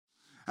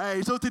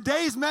Hey, so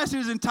today's message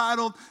is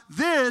entitled,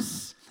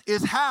 This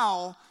is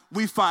How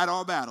We Fight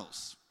Our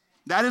Battles.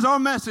 That is our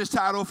message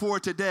title for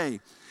today.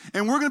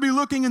 And we're going to be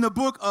looking in the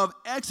book of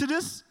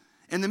Exodus,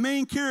 and the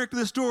main character of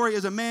the story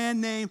is a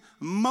man named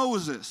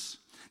Moses.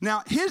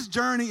 Now, his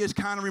journey is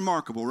kind of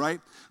remarkable,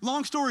 right?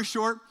 Long story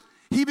short,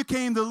 he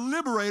became the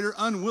liberator,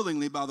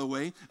 unwillingly, by the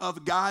way,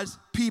 of God's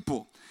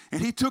people.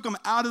 And he took them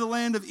out of the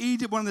land of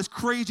Egypt on this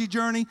crazy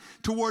journey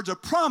towards a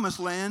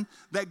promised land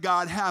that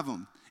God had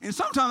them. And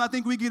sometimes I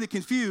think we get it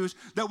confused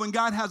that when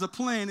God has a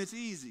plan, it's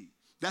easy.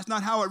 That's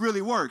not how it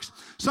really works.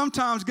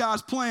 Sometimes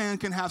God's plan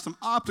can have some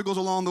obstacles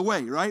along the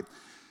way, right?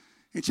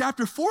 In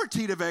chapter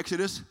 14 of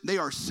Exodus, they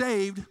are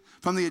saved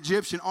from the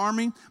Egyptian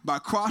army by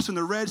crossing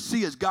the Red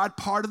Sea as God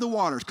parted the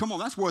waters. Come on,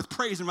 that's worth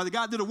praising, brother.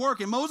 God did a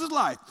work in Moses'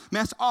 life.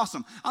 Man, that's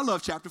awesome. I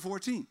love chapter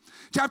 14.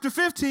 Chapter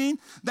 15,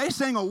 they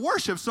sang a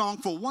worship song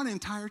for one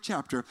entire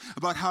chapter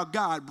about how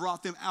God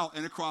brought them out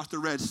and across the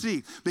Red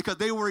Sea because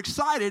they were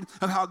excited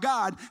of how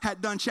God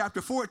had done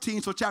chapter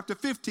 14, so chapter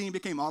 15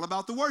 became all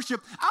about the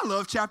worship. I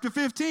love chapter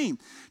 15.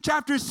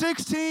 Chapter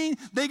 16,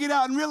 they get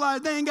out and realize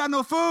they ain't got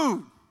no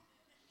food.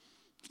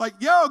 Like,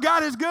 yo,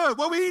 God is good.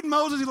 What we eating,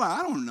 Moses? He's like,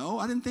 I don't know.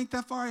 I didn't think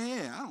that far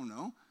ahead. I don't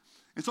know.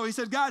 And so he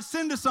said, God,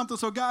 send us something.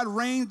 So God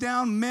rained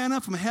down manna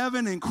from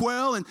heaven and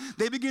quail, and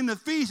they begin to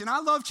feast. And I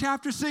love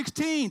chapter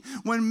 16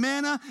 when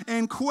manna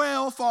and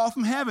quail fall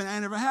from heaven. I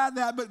never had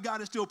that, but God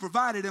has still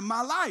provided in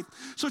my life.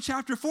 So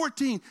chapter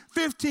 14,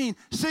 15,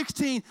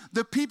 16,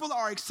 the people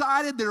are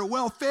excited. They're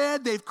well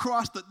fed. They've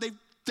crossed,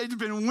 they've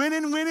been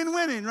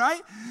winning,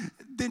 right?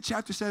 Then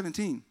chapter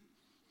 17.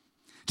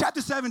 Chapter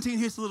 17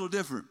 hits a little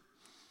different.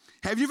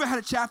 Have you ever had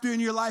a chapter in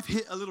your life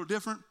hit a little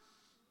different?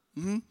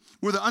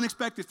 With an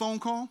unexpected phone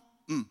call?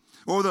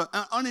 Or the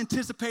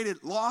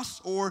unanticipated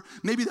loss? Or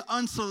maybe the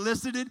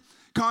unsolicited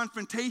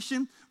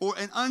confrontation? Or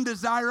an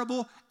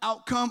undesirable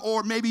outcome?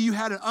 Or maybe you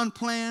had an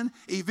unplanned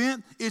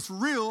event? It's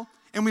real,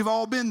 and we've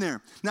all been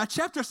there. Now,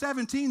 chapter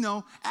 17,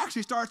 though,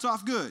 actually starts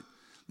off good.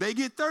 They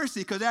get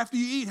thirsty because after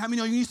you eat, how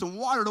many know you need some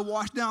water to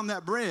wash down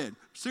that bread?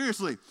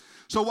 Seriously.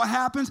 So what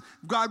happens?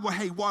 God,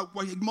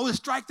 Moses,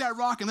 strike that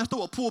rock and let's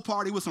throw a pool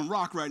party with some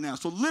rock right now.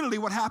 So literally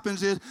what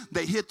happens is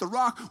they hit the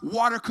rock,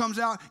 water comes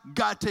out,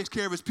 God takes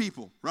care of his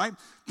people, right?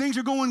 Things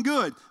are going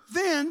good.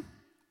 Then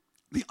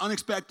the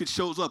unexpected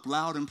shows up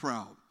loud and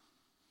proud.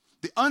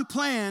 The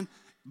unplanned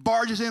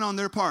barges in on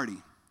their party.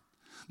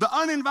 The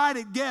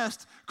uninvited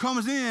guest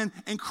comes in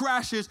and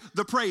crashes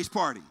the praise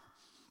party.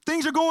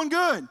 Things are going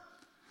good.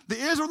 The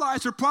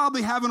Israelites are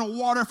probably having a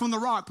water from the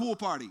rock pool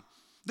party.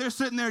 They're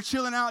sitting there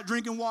chilling out,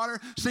 drinking water,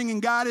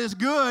 singing God is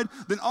good.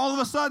 Then all of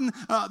a sudden,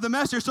 the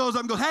messenger shows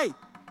up and goes, hey,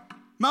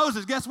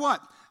 Moses, guess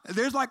what?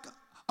 There's like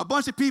a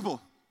bunch of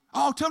people.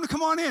 Oh, tell them to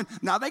come on in.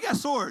 Now, they got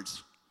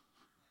swords.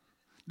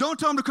 Don't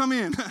tell them to come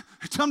in.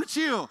 Tell them to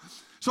chill.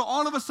 So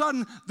all of a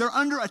sudden, they're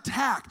under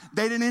attack.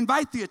 They didn't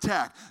invite the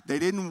attack. They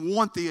didn't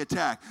want the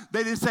attack.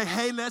 They didn't say,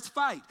 hey, let's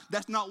fight.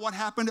 That's not what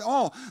happened at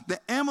all. The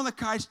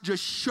Amalekites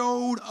just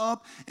showed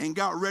up and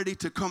got ready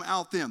to come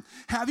out them.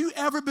 Have you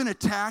ever been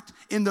attacked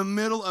in the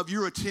middle of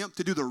your attempt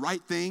to do the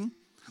right thing?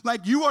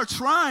 Like you are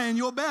trying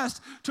your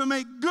best to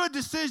make good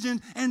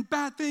decisions and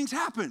bad things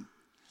happen.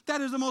 That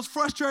is the most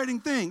frustrating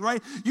thing,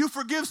 right? You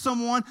forgive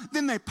someone,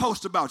 then they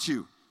post about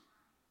you.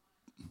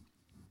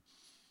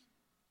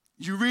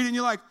 You read it and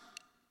you're like,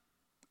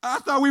 I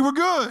thought we were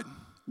good.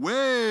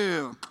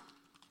 Well,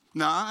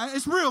 nah,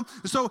 it's real.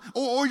 So,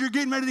 or you're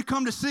getting ready to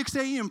come to 6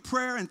 a.m.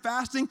 prayer and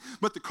fasting,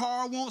 but the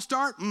car won't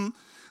start.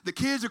 The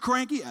kids are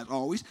cranky, as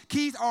always.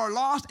 Keys are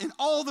lost, and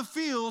all the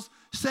feels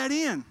set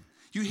in.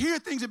 You hear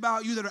things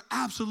about you that are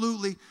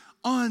absolutely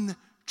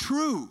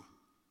untrue.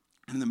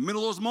 And in the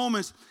middle of those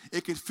moments,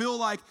 it can feel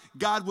like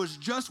God was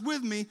just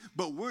with me,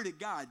 but where did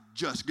God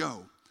just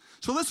go?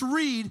 So let's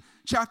read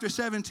chapter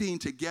 17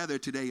 together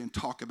today and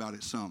talk about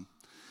it some.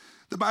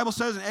 The Bible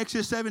says in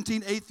Exodus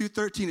 17, 8 through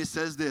 13, it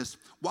says this.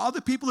 While the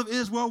people of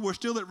Israel were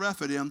still at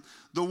Rephidim,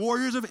 the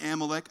warriors of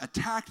Amalek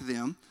attacked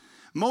them.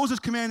 Moses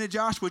commanded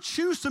Joshua,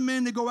 choose some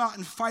men to go out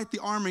and fight the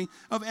army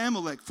of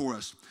Amalek for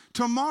us.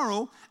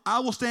 Tomorrow, I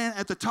will stand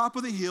at the top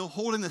of the hill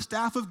holding the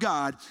staff of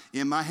God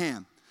in my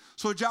hand.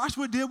 So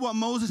Joshua did what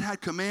Moses had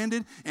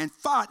commanded and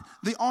fought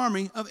the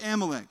army of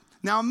Amalek.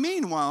 Now,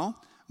 meanwhile,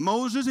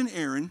 Moses and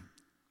Aaron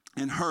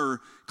and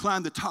Hur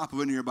climbed the top of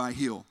a nearby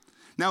hill.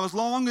 Now, as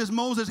long as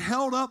Moses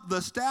held up the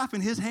staff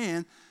in his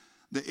hand,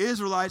 the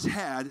Israelites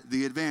had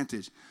the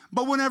advantage.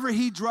 But whenever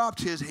he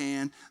dropped his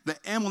hand, the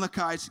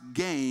Amalekites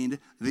gained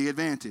the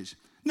advantage.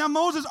 Now,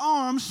 Moses'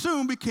 arms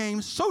soon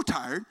became so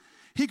tired,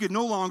 he could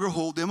no longer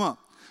hold them up.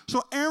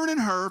 So Aaron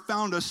and Hur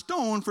found a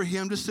stone for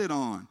him to sit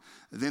on.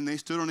 Then they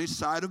stood on each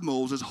side of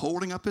Moses,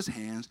 holding up his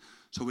hands,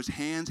 so his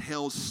hands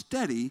held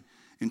steady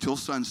until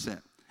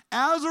sunset.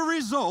 As a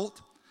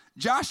result,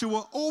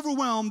 Joshua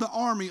overwhelmed the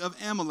army of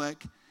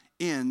Amalek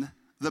in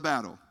the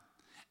battle.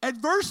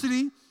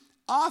 Adversity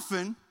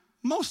often,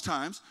 most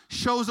times,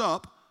 shows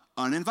up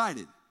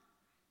uninvited.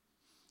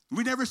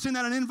 We never send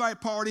out an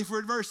invite party for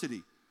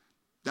adversity.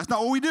 That's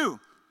not what we do.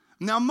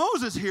 Now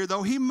Moses here,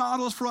 though, he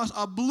models for us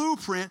a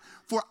blueprint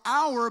for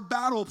our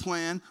battle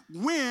plan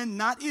when,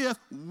 not if,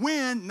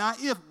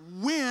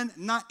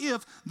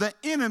 the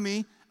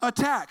enemy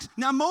attacks.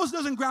 Now Moses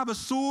doesn't grab a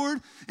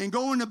sword and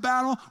go into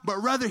battle,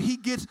 but rather he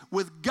gets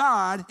with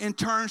God and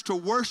turns to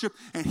worship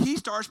and he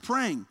starts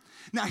praying.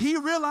 Now he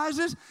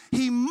realizes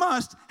he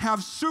must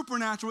have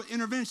supernatural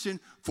intervention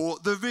for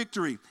the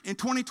victory. In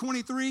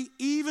 2023,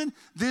 even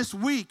this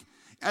week,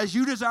 as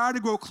you desire to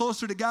grow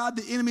closer to God,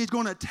 the enemy is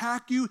going to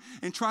attack you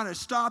and try to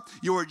stop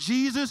your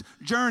Jesus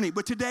journey.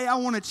 But today I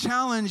want to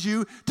challenge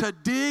you to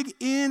dig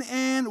in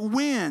and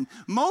win.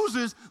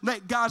 Moses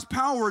let God's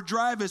power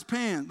drive his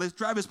plan.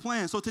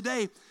 So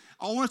today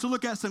I want us to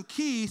look at some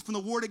keys from the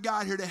Word of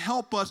God here to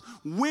help us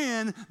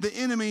when the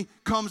enemy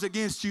comes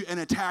against you and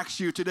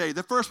attacks you today.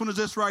 The first one is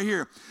this right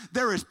here.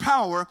 There is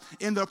power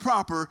in the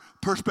proper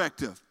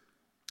perspective.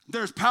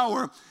 There's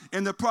power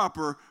in the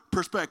proper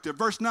perspective.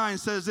 Verse 9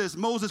 says this,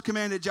 Moses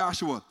commanded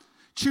Joshua,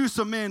 choose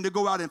some men to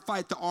go out and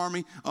fight the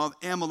army of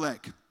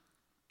Amalek.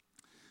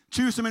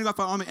 Choose some men to go out and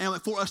fight the army of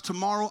Amalek. For us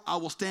tomorrow I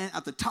will stand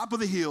at the top of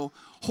the hill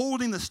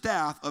holding the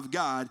staff of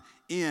God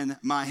in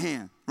my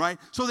hand, right?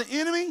 So the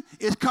enemy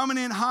is coming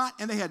in hot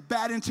and they had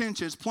bad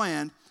intentions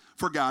planned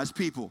for God's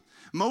people.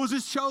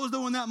 Moses chose,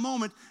 though, in that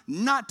moment,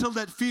 not to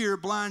let fear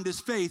blind his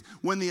faith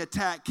when the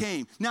attack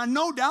came. Now,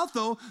 no doubt,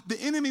 though, the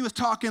enemy was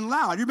talking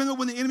loud. You remember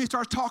when the enemy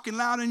starts talking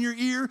loud in your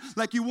ear,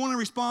 like you want to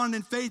respond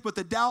in faith, but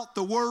the doubt,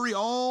 the worry,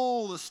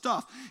 all the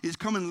stuff is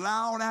coming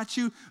loud at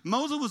you?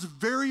 Moses was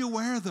very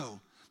aware, though,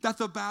 that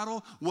the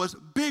battle was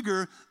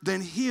bigger than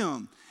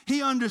him.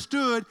 He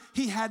understood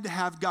he had to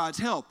have God's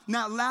help.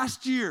 Now,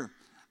 last year,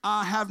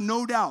 I have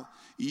no doubt,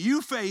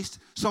 you faced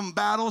some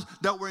battles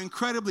that were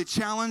incredibly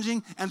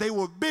challenging and they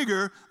were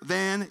bigger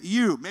than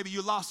you. Maybe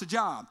you lost a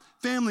job,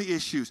 family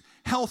issues,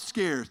 health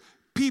scares,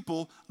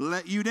 people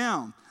let you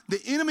down.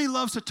 The enemy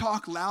loves to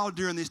talk loud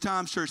during these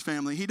times, church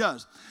family. He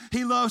does.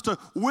 He loves to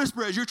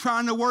whisper as you're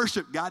trying to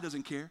worship. God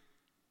doesn't care.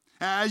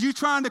 As you're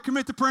trying to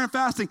commit to prayer and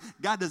fasting,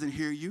 God doesn't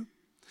hear you.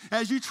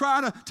 As you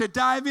try to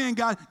dive in,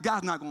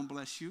 God's not going to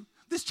bless you.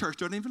 This church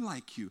doesn't even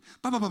like you.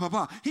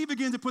 He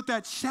begins to put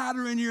that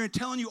chatter in you and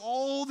telling you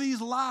all these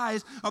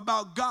lies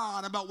about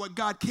God, about what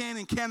God can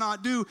and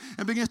cannot do,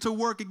 and begins to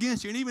work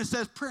against you. And even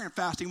says prayer and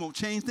fasting won't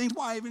change things.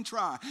 Why even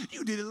try?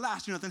 You did it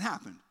last year, nothing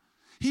happened.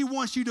 He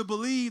wants you to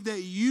believe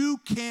that you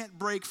can't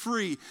break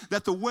free,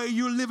 that the way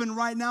you're living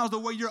right now is the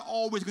way you're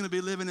always going to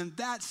be living, and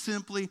that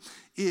simply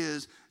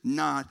is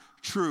not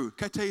true.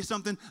 Can I tell you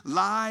something?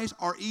 Lies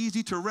are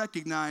easy to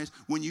recognize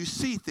when you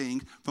see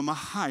things from a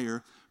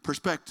higher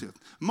perspective.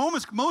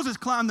 Moses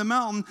climbed the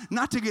mountain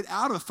not to get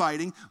out of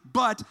fighting,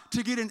 but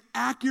to get an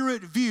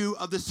accurate view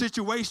of the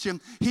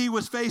situation he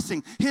was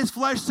facing. His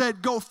flesh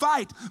said, go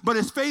fight, but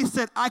his faith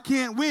said, I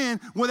can't win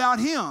without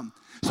him.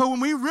 So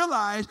when we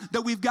realize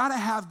that we've got to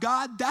have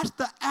God, that's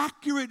the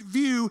accurate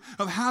view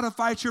of how to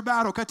fight your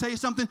battle. Can I tell you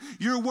something?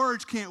 Your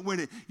words can't win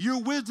it. Your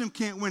wisdom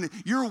can't win it.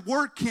 Your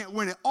work can't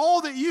win it.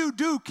 All that you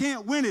do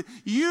can't win it.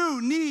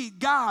 You need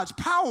God's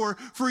power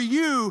for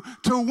you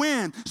to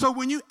win. So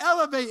when you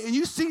elevate and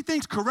you see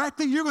things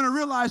correctly, you're going to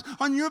realize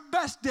on your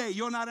best day,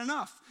 you're not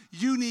enough.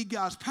 You need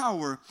God's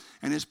power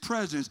and his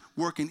presence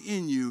working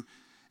in you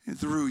and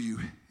through you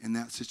in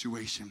that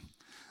situation.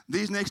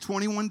 These next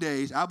 21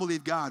 days, I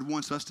believe God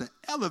wants us to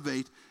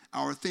elevate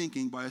our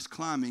thinking by us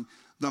climbing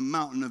the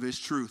mountain of his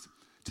truth.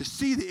 To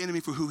see the enemy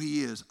for who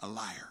he is, a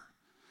liar.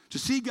 To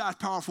see God's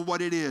power for what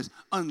it is,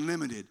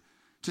 unlimited.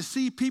 To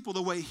see people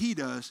the way he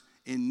does,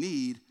 in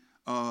need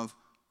of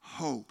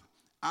hope.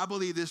 I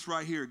believe this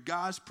right here.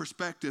 God's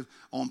perspective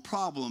on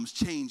problems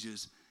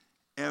changes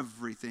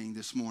everything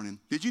this morning.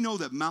 Did you know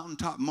that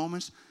mountaintop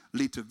moments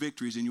lead to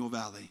victories in your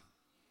valley?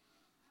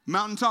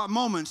 Mountaintop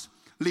moments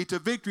lead to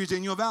victories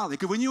in your valley.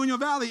 Because when you're in your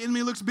valley, the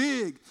enemy looks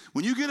big.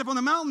 When you get up on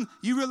the mountain,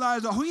 you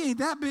realize, oh, he ain't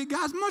that big.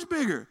 God's much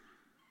bigger.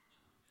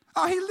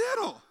 Oh, he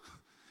little.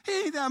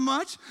 He ain't that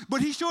much.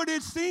 But he sure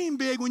did seem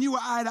big when you were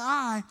eye to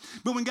eye.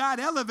 But when God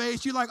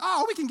elevates, you're like,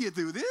 oh, we can get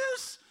through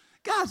this.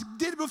 God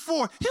did it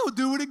before. He'll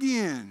do it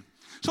again.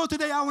 So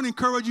today I want to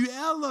encourage you,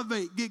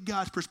 elevate, get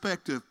God's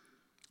perspective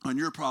on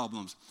your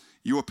problems,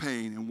 your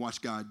pain, and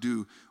watch God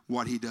do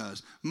what he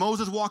does.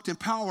 Moses walked in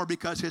power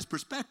because his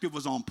perspective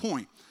was on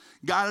point.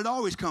 God had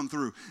always come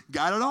through.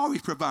 God had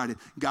always provided.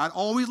 God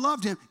always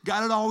loved him.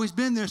 God had always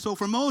been there. So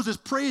for Moses,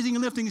 praising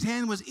and lifting his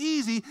hand was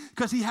easy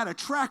because he had a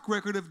track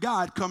record of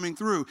God coming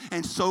through.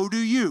 And so do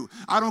you.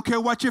 I don't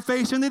care what you're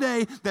facing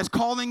today that's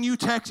calling you,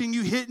 texting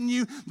you, hitting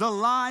you, the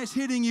lies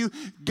hitting you.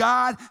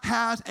 God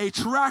has a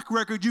track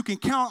record you can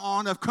count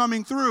on of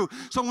coming through.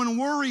 So when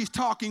worry's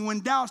talking,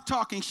 when doubt's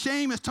talking,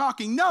 shame is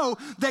talking, know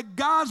that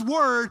God's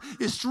word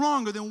is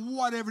stronger than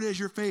whatever it is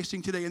you're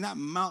facing today. And that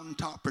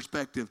mountaintop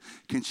perspective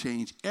can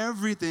change everything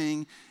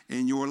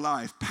in your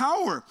life.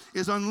 Power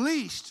is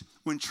unleashed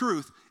when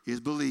truth is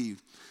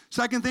believed.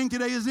 Second thing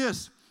today is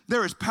this.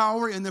 There is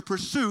power in the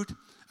pursuit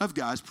of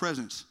God's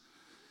presence.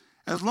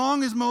 As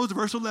long as Moses,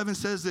 verse 11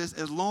 says this,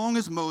 as long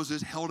as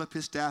Moses held up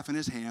his staff in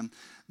his hand,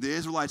 the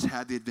Israelites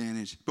had the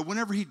advantage. But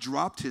whenever he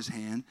dropped his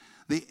hand,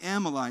 the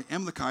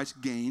Amalekites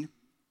gained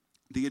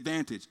the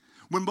advantage.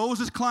 When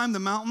Moses climbed the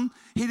mountain,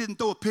 he didn't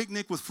throw a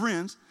picnic with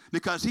friends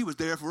because he was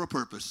there for a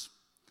purpose.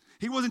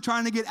 He wasn't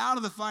trying to get out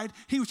of the fight.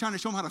 He was trying to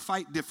show them how to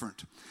fight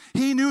different.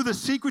 He knew the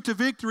secret to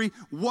victory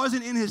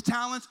wasn't in his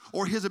talents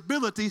or his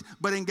abilities,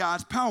 but in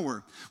God's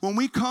power. When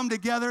we come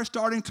together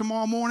starting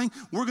tomorrow morning,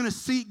 we're going to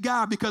seek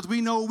God because we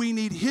know we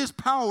need his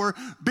power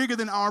bigger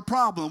than our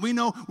problem. We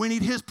know we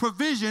need his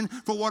provision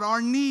for what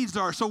our needs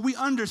are. So we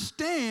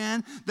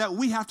understand that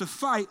we have to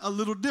fight a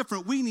little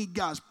different. We need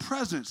God's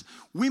presence.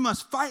 We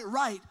must fight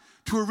right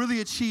to really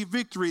achieve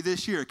victory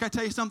this year. Can I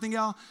tell you something,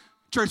 y'all?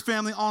 Church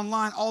family,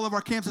 online, all of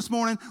our camps this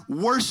morning,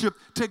 worship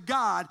to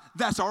God,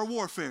 that's our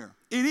warfare.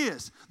 It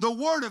is. The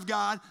word of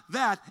God,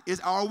 that is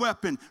our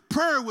weapon.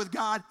 Prayer with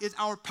God is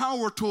our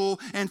power tool,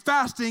 and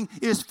fasting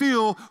is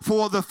fuel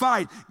for the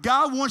fight.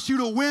 God wants you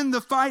to win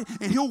the fight,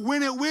 and he'll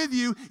win it with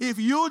you if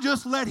you'll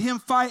just let him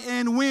fight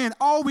and win.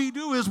 All we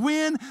do is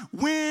win,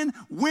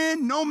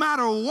 no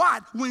matter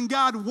what, when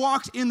God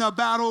walks in the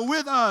battle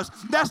with us.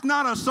 That's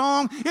not a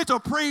song. It's a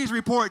praise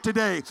report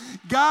today.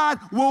 God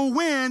will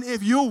win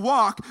if you'll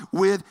walk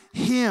with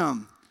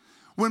him.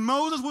 When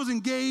Moses was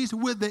engaged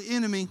with the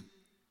enemy,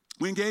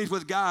 we engaged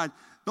with God,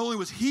 not only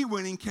was he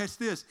winning, catch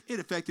this, it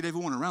affected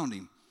everyone around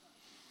him.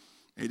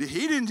 He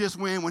didn't just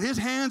win. When his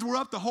hands were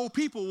up, the whole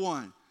people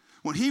won.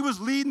 When he was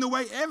leading the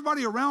way,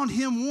 everybody around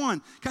him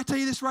won. Can I tell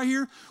you this right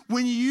here?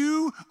 When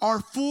you are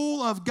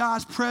full of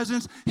God's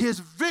presence, his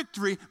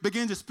victory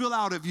begins to spill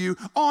out of you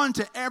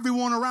onto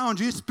everyone around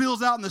you. It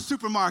spills out in the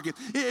supermarket.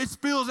 It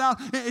spills out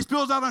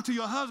onto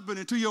your husband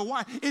and to your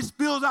wife. It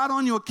spills out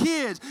on your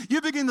kids. You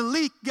begin to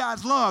leak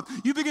God's love.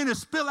 You begin to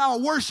spill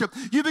out worship.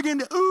 You begin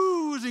to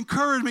ooze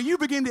encouragement. You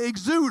begin to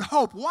exude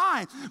hope.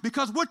 Why?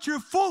 Because what you're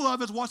full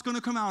of is what's going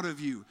to come out of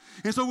you.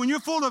 And so when you're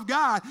full of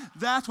God,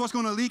 that's what's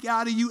going to leak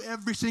out of you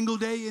every single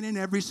day and in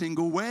every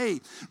single way.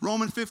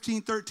 Romans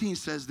 15:13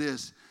 says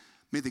this,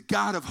 may the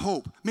God of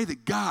hope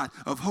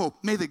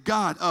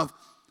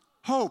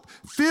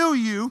fill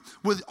you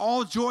with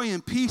all joy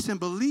and peace in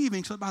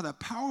believing, so by the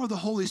power of the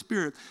Holy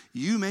Spirit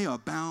you may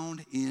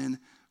abound in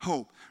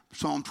hope.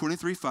 Psalm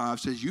 23:5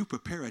 says, you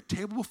prepare a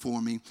table before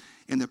me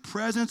in the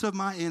presence of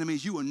my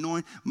enemies. You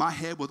anoint my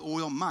head with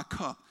oil. My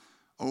cup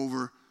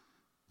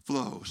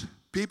overflows.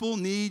 People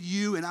need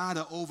you and I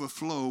to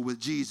overflow with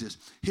Jesus.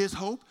 His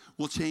hope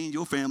will change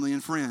your family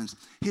and friends.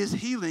 His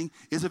healing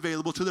is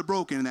available to the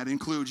broken, and that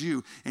includes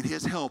you. And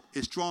his help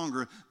is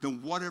stronger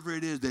than whatever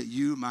it is that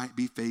you might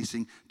be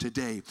facing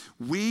today.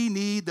 We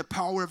need the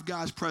power of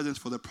God's presence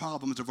for the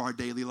problems of our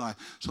daily life.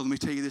 So let me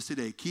tell you this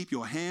today. Keep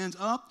your hands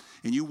up,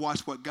 and you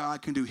watch what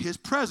God can do. His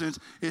presence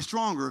is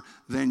stronger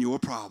than your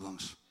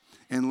problems.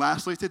 And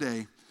lastly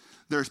today,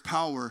 there's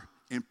power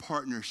in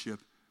partnership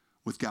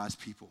with God's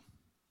people.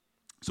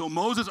 So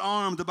Moses'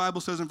 arm, the Bible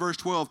says in verse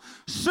 12,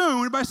 soon,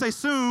 everybody say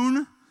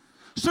soon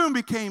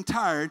became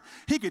tired.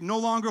 He could no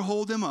longer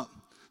hold them up.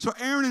 So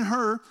Aaron and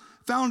Hur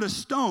found a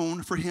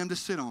stone for him to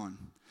sit on.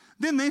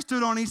 Then they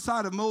stood on each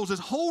side of Moses,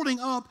 holding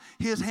up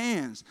his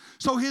hands.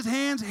 So his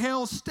hands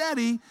held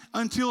steady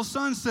until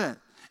sunset.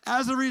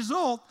 As a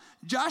result,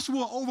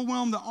 Joshua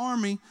overwhelmed the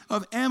army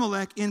of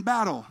Amalek in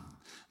battle.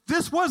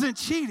 This wasn't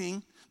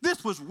cheating.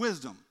 This was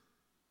wisdom.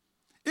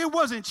 It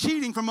wasn't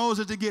cheating for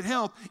Moses to get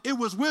help. It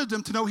was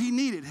wisdom to know he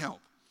needed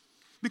help.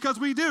 Because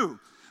we do.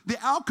 The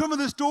outcome of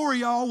the story,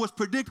 y'all, was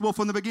predictable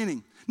from the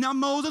beginning. Now,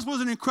 Moses was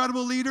an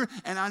incredible leader,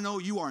 and I know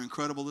you are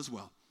incredible as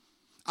well.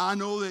 I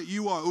know that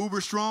you are uber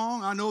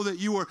strong. I know that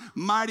you are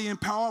mighty and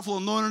powerful,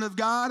 anointed of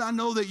God. I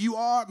know that you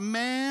are,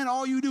 man,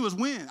 all you do is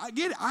win. I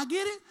get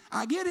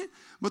it.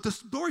 But the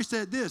story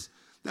said this,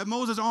 that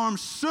Moses' arm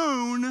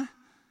soon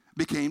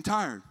became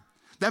tired.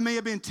 That may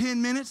have been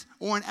 10 minutes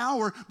or an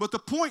hour, but the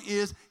point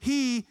is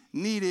he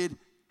needed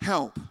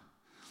help.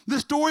 The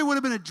story would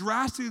have been a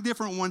drastically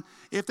different one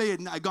if they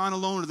had gone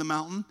alone to the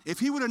mountain. If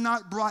he would have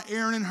not brought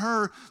Aaron and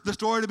Hur, the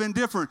story would have been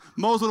different.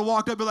 Moses would have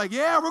walked up and be like,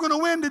 yeah, we're going to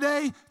win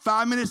today.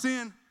 5 minutes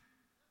in,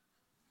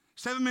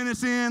 7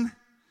 minutes in,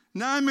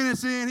 9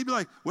 minutes in. He'd be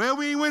like, well,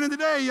 we ain't winning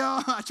today,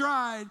 y'all. I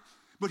tried.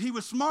 But he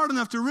was smart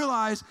enough to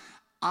realize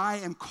I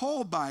am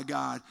called by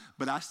God,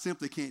 but I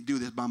simply can't do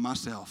this by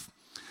myself.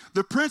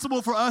 The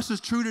principle for us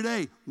is true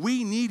today.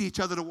 We need each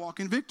other to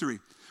walk in victory.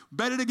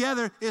 Better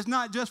together is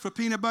not just for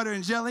peanut butter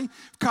and jelly,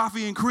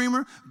 coffee and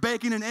creamer,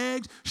 bacon and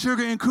eggs,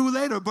 sugar and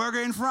Kool-Aid, or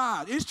burger and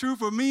fries. It's true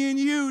for me and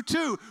you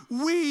too.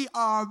 We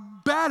are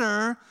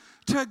better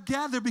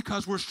together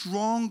because we're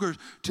stronger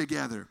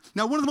together.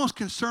 Now, one of the most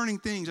concerning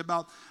things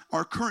about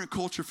our current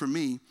culture for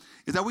me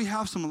is that we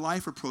have some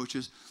life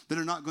approaches that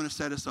are not going to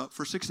set us up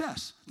for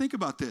success. Think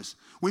about this.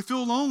 We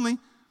feel lonely,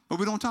 but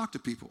we don't talk to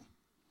people.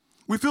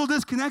 We feel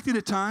disconnected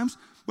at times,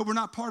 but we're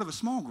not part of a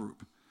small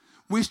group.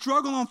 We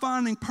struggle on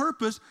finding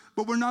purpose,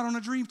 but we're not on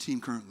a dream team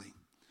currently.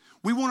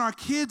 We want our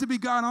kids to be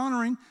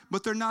God-honoring,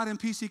 but they're not in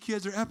PC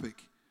Kids or Epic.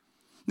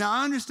 Now,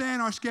 I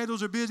understand our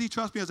schedules are busy.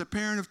 Trust me, as a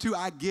parent of two,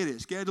 I get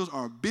it. Schedules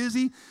are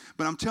busy,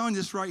 but I'm telling you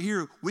this right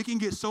here. We can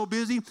get so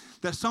busy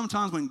that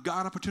sometimes when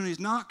God opportunities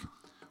knock,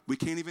 we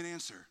can't even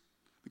answer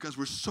because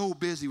we're so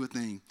busy with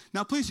things.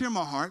 Now, please hear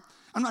my heart.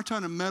 I'm not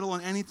trying to meddle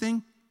on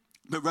anything,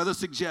 but rather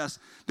suggest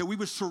that we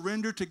would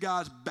surrender to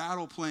God's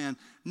battle plan,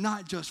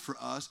 not just for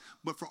us,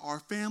 but for our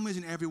families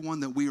and everyone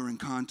that we are in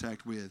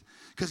contact with.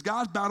 Because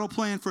God's battle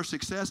plan for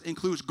success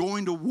includes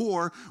going to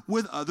war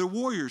with other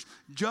warriors.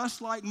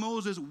 Just like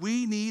Moses,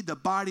 we need the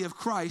body of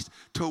Christ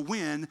to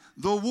win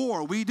the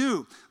war. We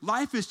do.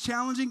 Life is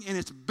challenging in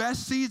its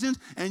best seasons,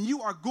 and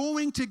you are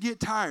going to get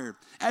tired.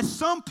 At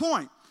some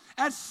point,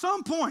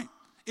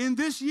 in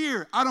this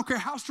year, I don't care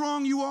how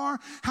strong you are,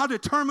 how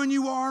determined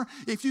you are,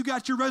 if you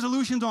got your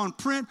resolutions on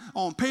print,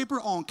 on paper,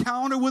 on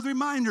calendar with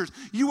reminders,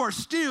 you are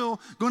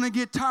still going to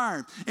get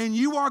tired. And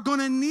you are going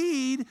to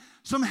need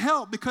some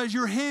help because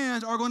your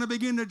hands are going to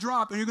begin to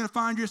drop and you're going to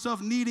find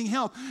yourself needing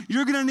help.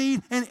 You're going to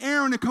need an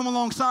Aaron to come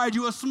alongside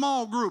you, a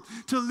small group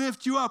to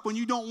lift you up when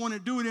you don't want to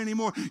do it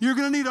anymore. You're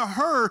going to need a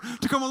Hur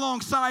to come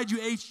alongside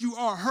you,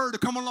 H-U-R, Hur to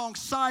come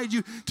alongside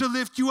you to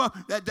lift you up.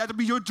 That'll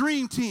be your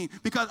dream team,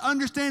 because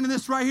understanding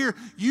this right here,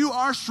 you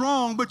are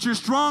strong, but you're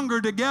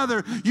stronger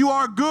together. You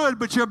are good,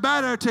 but you're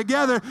better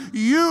together.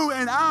 You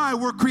and I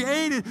were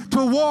created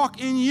to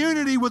walk in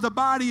unity with the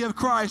body of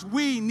Christ.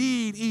 We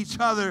need each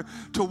other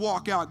to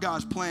walk out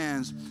God's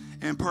plans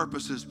and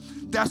purposes.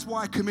 That's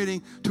why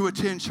committing to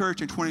attend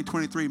church in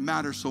 2023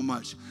 matters so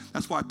much.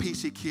 That's why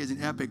PC Kids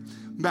and Epic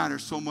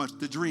matters so much.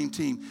 The Dream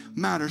Team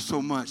matters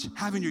so much.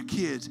 Having your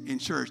kids in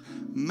church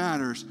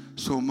matters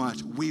so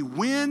much. We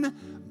win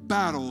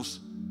battles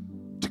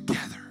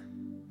together.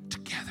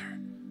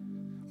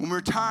 When we're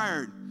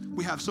tired,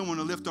 we have someone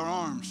to lift our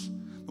arms.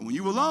 But when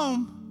you're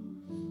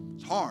alone,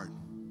 it's hard.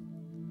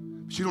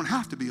 But you don't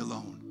have to be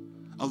alone.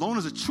 Alone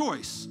is a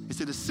choice. It's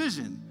a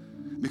decision.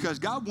 Because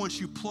God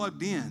wants you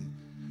plugged in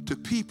to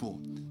people.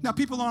 Now,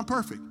 people aren't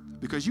perfect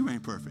because you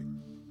ain't perfect.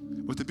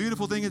 But the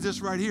beautiful thing is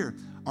this right here.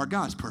 Our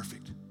God's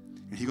perfect.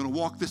 And He's going to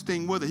walk this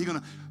thing with us. He's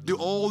going to do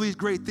all these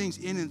great things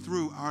in and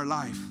through our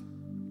life.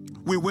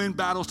 We win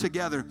battles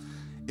together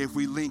if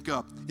we link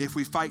up, if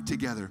we fight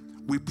together,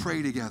 we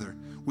pray together,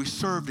 we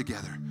serve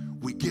together,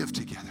 we give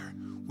together,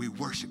 we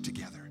worship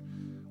together,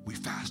 we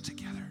fast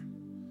together.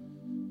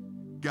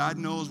 God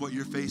knows what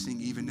you're facing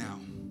even now.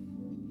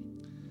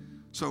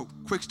 So,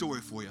 quick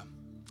story for you.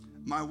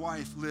 My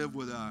wife lived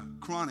with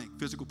chronic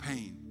physical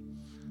pain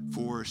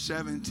for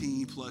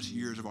 17 plus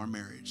years of our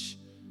marriage,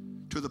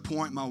 to the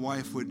point my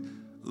wife would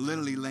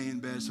literally lay in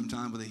bed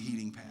sometimes with a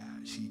heating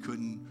pad. She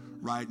couldn't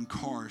ride in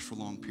cars for a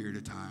long period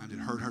of time. It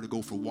hurt her to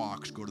go for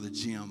walks, go to the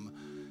gym.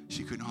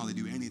 She couldn't hardly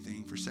do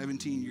anything. For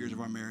 17 years of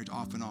our marriage,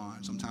 off and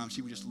on. Sometimes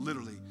she would just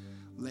literally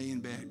lay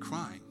in bed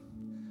crying.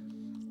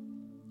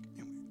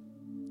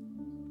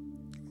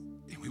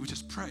 And we would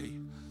just pray,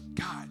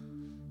 God,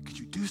 could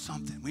you do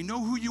something? We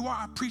know who you are.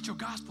 I preach your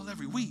gospel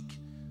every week.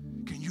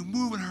 Can you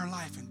move in her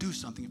life and do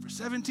something? And for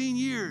 17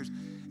 years,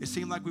 it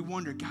seemed like we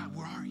wondered, God,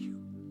 where are you?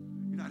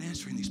 You're not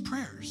answering these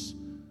prayers.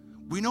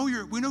 We know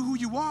who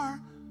you are,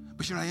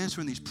 but you're not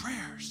answering these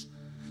prayers.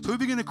 So we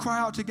began to cry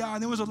out to God.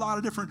 And there was a lot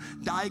of different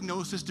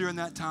diagnoses during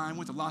that time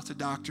with lots of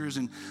doctors,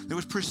 and there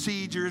was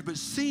procedures, but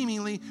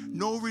seemingly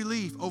no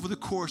relief over the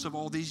course of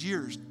all these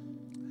years.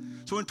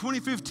 So in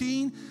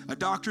 2015, a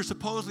doctor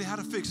supposedly had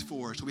a fix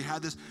for her. So we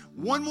had this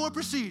one more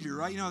procedure,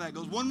 right? You know how that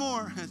goes. One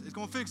more, it's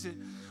going to fix it.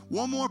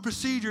 One more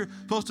procedure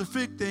supposed to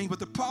fix things. But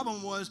the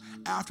problem was,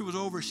 after it was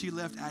over, she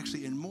left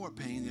actually in more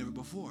pain than ever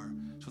before.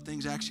 So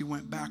things actually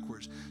went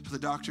backwards. So the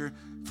doctor,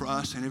 for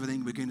us, and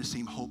everything began to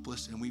seem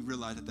hopeless. And we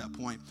realized at that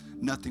point,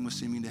 nothing was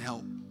seeming to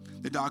help.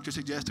 The doctor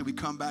suggested we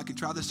come back and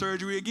try the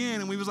surgery again.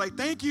 And we was like,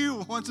 thank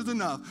you. Once is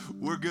enough.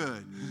 We're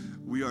good.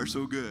 We are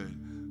so good.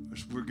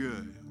 We're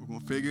good. We're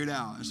going to figure it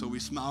out. And so we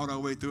smiled our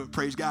way through it.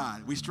 Praise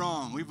God. We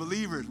strong. We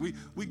believers.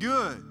 We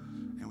good.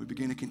 And we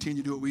begin to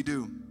continue to do what we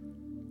do.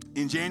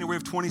 In January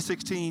of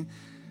 2016,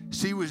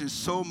 she was in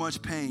so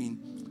much pain.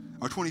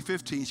 Or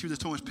 2015, she was in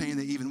so much pain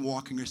that even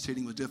walking or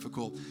sitting was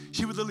difficult.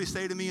 She would literally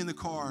say to me in the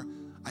car,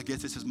 I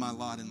guess this is my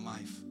lot in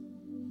life.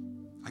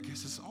 I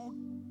guess it's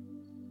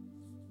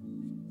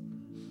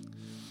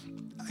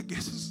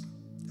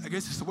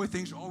the way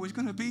things are always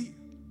going to be.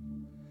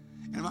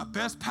 And in my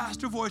best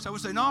pastor voice, I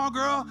would say, no,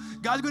 girl,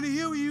 God's going to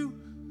heal you.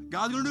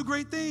 God's going to do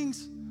great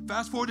things.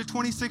 Fast forward to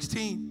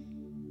 2016.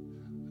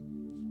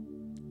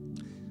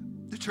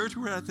 The church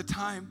we were at the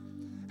time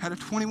had a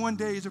 21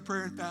 days of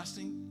prayer and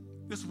fasting.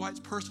 This is why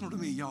it's personal to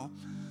me, y'all.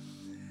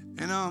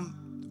 And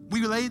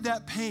we laid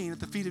that pain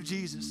at the feet of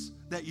Jesus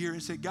that year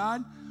and said,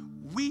 God,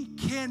 we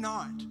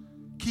cannot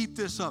keep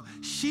this up.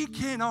 She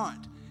cannot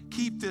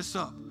keep this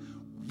up.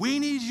 We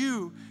need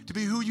you to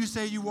be who you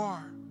say you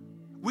are.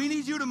 We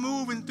need you to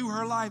move in through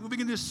her life. We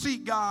began to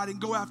seek God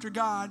and go after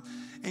God.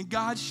 And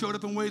God showed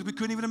up in ways we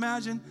couldn't even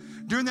imagine.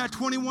 During that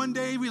 21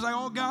 days, we was like,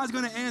 oh, God's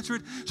going to answer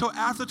it. So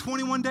after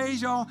 21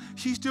 days, y'all,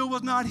 she still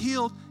was not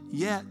healed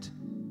yet.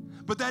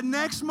 But that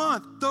next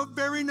month, the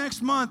very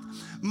next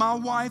month, my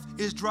wife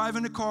is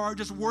driving a car,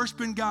 just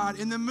worshiping God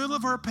in the middle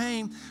of her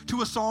pain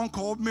to a song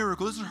called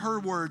Miracle. This is her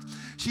words.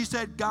 She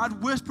said,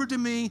 God whispered to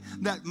me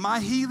that my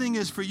healing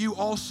is for you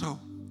also.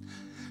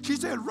 She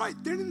said right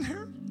then and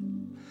there,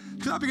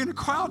 because I began to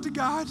cry out to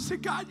God and say,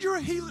 God, you're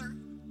a healer.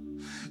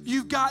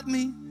 You've got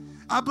me.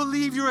 I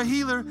believe you're a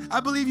healer.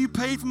 I believe you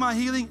paid for my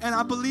healing, and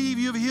I believe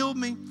you've healed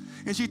me.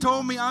 And she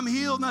told me I'm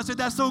healed, and I said,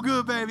 that's so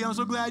good, baby. I'm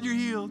so glad you're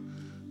healed.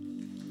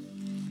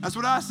 That's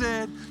what I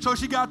said. So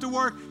she got to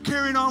work,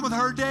 carrying on with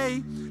her day,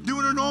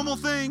 doing her normal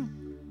thing.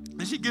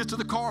 And she gets to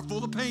the car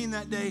full of pain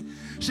that day.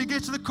 She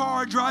gets to the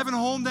car, driving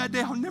home that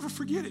day. I'll never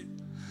forget it.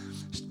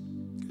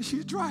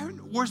 She's driving,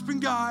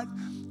 worshiping God,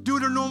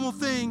 doing her normal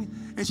thing.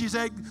 And she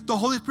said, the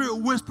Holy Spirit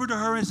whispered to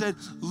her and said,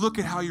 look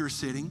at how you're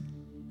sitting.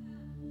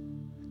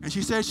 And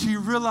she said she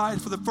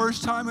realized for the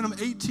first time in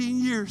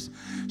 18 years,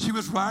 she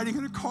was riding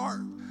in a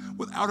car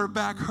without her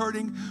back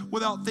hurting,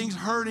 without things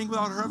hurting,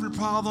 without her having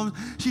problems.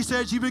 She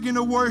said she began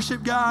to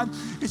worship God.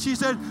 And she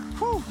said,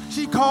 whew,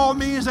 she called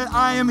me and said,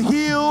 I am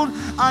healed.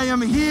 I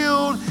am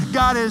healed.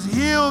 God has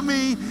healed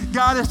me.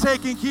 God is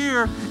taking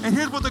care. And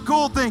here's what the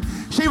cool thing.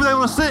 She was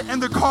able to sit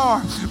in the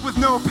car with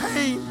no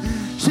pain.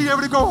 She was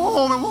able to go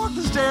home and walk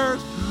the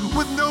stairs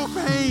with no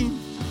pain.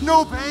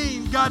 No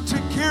pain. God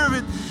took care of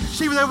it.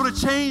 She was able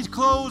to change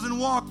clothes and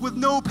walk with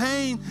no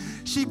pain.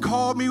 She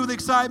called me with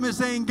excitement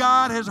saying,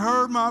 God has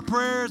heard my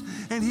prayers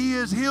and he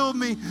has healed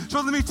me. So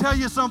let me tell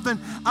you something.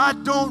 I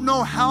don't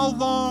know how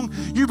long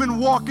you've been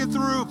walking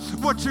through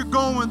what you're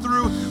going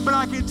through, but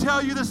I can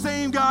tell you the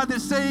same God that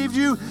saved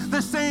you,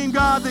 the same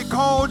God that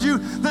called you,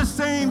 the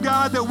same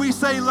God that we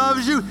say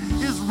loves you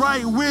is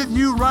right with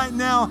you right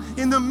now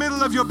in the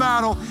middle of your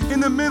battle, in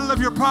the middle of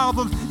your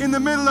problems, in the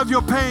middle of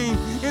your pain,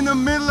 in the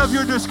middle of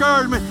your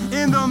discouragement,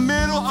 in the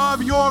middle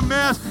of your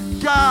mess.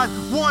 God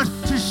wants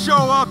to show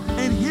up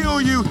and heal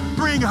you,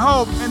 bring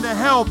hope and the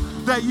help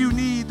that you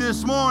need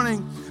this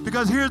morning.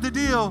 Because here's the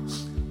deal.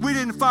 We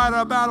didn't fight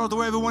our battles the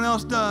way everyone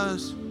else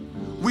does.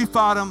 We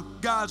fought them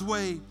God's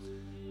way.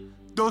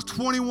 Those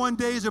 21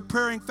 days of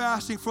prayer and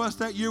fasting for us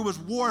that year was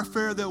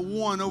warfare that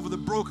won over the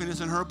brokenness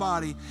in her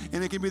body.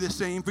 And it can be the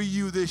same for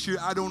you this year.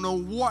 I don't know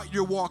what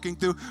you're walking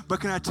through,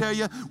 but can I tell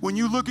you, when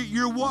you look at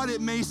your what, it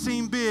may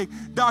seem big.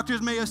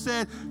 Doctors may have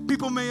said,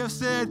 people may have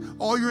said,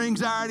 all your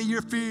anxiety,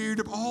 your fear,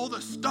 all the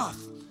stuff.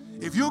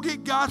 If you'll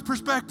get God's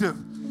perspective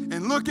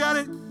and look at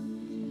it,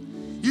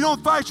 you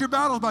don't fight your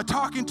battles by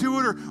talking to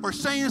it or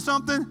saying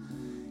something.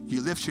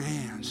 You lift your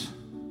hands.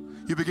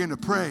 You begin to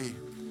pray.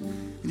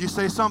 And you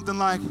say something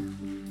like,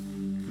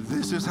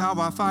 this is how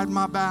I fight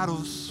my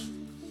battles.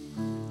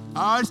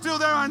 It's still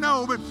there, I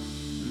know, but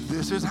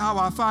this is how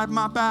I fight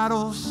my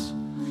battles.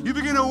 You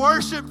begin to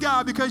worship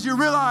God because you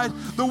realize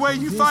the way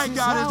you fight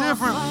God is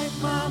different.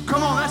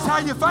 Come on, that's how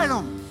you fight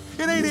them.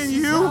 It ain't in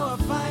you.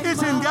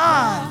 It's in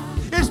God.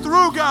 It's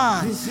through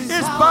God.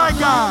 It's by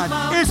God.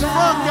 It's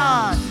from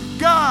God.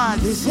 God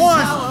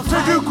wants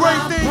to do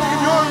great things in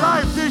your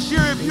life this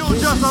year if you'll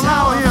just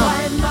allow Him.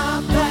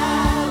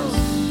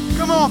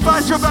 Come on,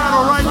 fight your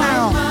battle right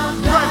now.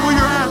 Right where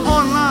you're at,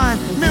 online,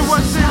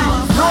 Midwest City,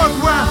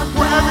 Northwest,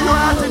 wherever you're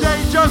at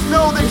today, just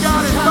know that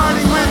God is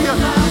fighting with you.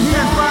 He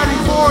is fighting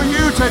for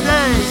you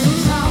today.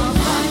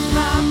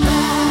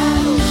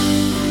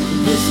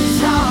 This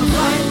is how I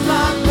fight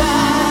my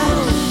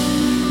battle.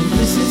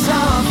 This is how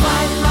I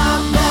fight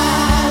my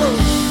battle.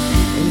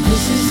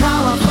 This is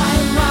how I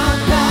fight my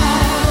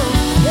battle.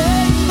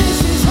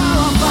 This is how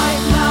I fight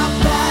my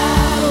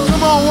battle.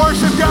 Come on,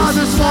 worship God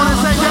this morning.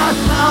 Say, God,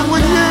 I'm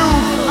with you.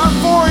 I'm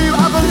for you.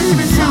 I believe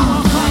in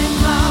you.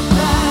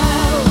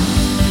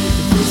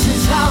 This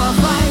is how I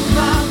fight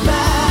my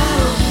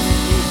battle.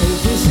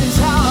 This is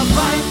how I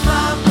fight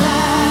my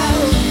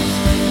battle.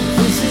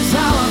 This is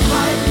how I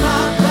fight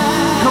my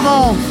battle. Come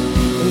on,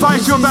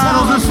 fight your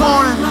battles this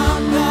morning.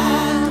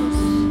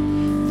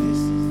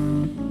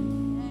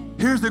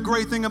 Here's the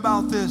great thing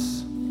about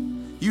this.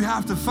 You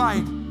have to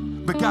fight,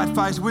 but God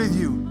fights with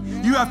you.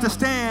 You have to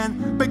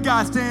stand, but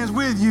God stands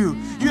with you.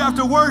 You have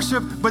to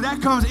worship, but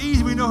that comes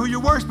easy when you know who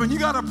you're worshiping. You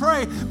got to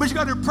pray, but you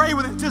got to pray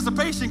with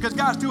anticipation because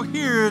God still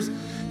hears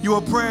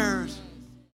your prayers.